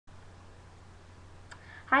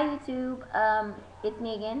Hi YouTube, it's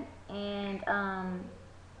me again, and I'm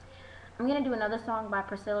gonna do another song by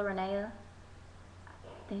Priscilla Renea. I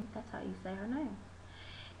think that's how you say her name.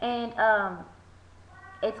 And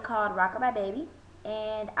it's called Rockabye Baby,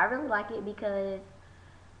 and I really like it because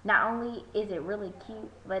not only is it really cute,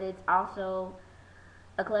 but it's also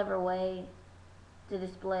a clever way to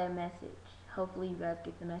display a message. Hopefully you guys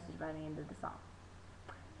get the message by the end of the song,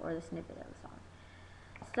 or the snippet of the song.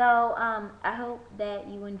 So, I hope that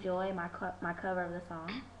you enjoy my cover of the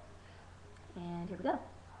song. And here we go.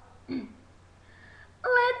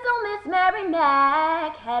 Little Miss Mary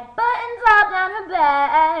Mac had buttons all down her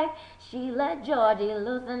back. She let Georgie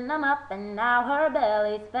loosen them up, and now her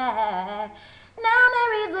belly's fat. Now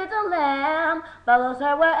Mary's little lamb follows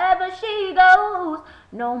her wherever she goes.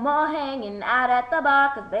 No more hanging out at the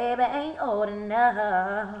bar, 'cause baby ain't old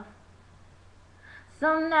enough.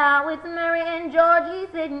 So now it's Mary and Georgie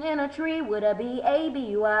sitting in a tree with a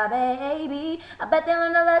B-A-B-Y baby. I bet they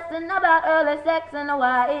learned a lesson about early sex and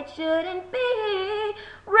why it shouldn't be.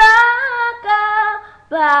 Rockabye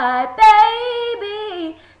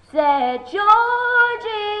baby, said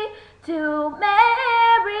Georgie to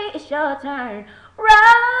Mary. It's your turn.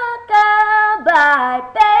 Rockabye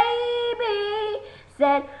baby,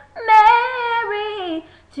 said Mary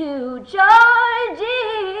to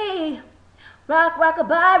Georgie. Rock,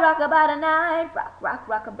 rockabye, rockabye tonight. Rock,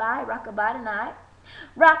 rockabye, rockabye tonight.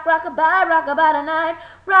 Rockabye, rockabye tonight.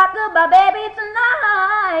 Rockabye, baby,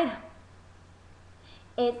 tonight.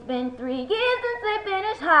 It's been 3 years since they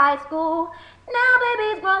finished high school. Now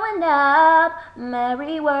baby's growing up.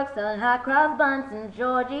 Mary works on hot cross buns and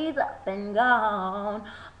Georgie's up and gone.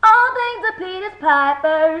 All thanks to Peter's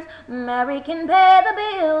Pipers, Mary can pay the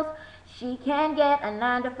bills. She can't get a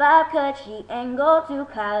 9-to-5 cut, she ain't go to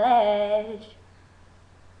college.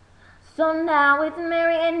 So now it's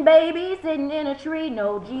Mary and baby sitting in a tree,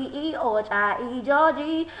 no G-E-O-H-I-E,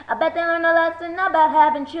 Georgie. I bet they learned a lesson about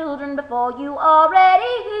having children before you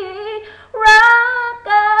already.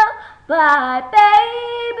 Rockabye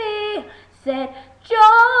baby, said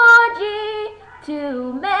Georgie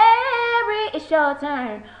to Mary. It's your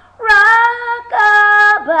turn.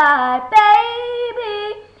 Rockabye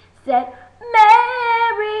baby, said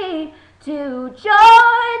Mary to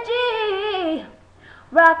Georgie.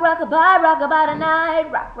 Rock, rockabye, rockabye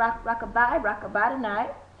tonight. Rock, rockabye, rockabye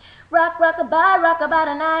tonight. Rock, rockabye, rockabye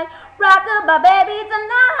tonight. Rockabye, baby,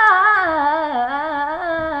 tonight.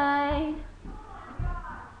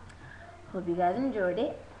 Hope you guys enjoyed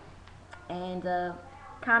it. And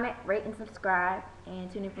comment, rate, and subscribe.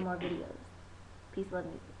 And tune in for more videos. Peace, love,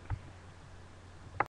 and music.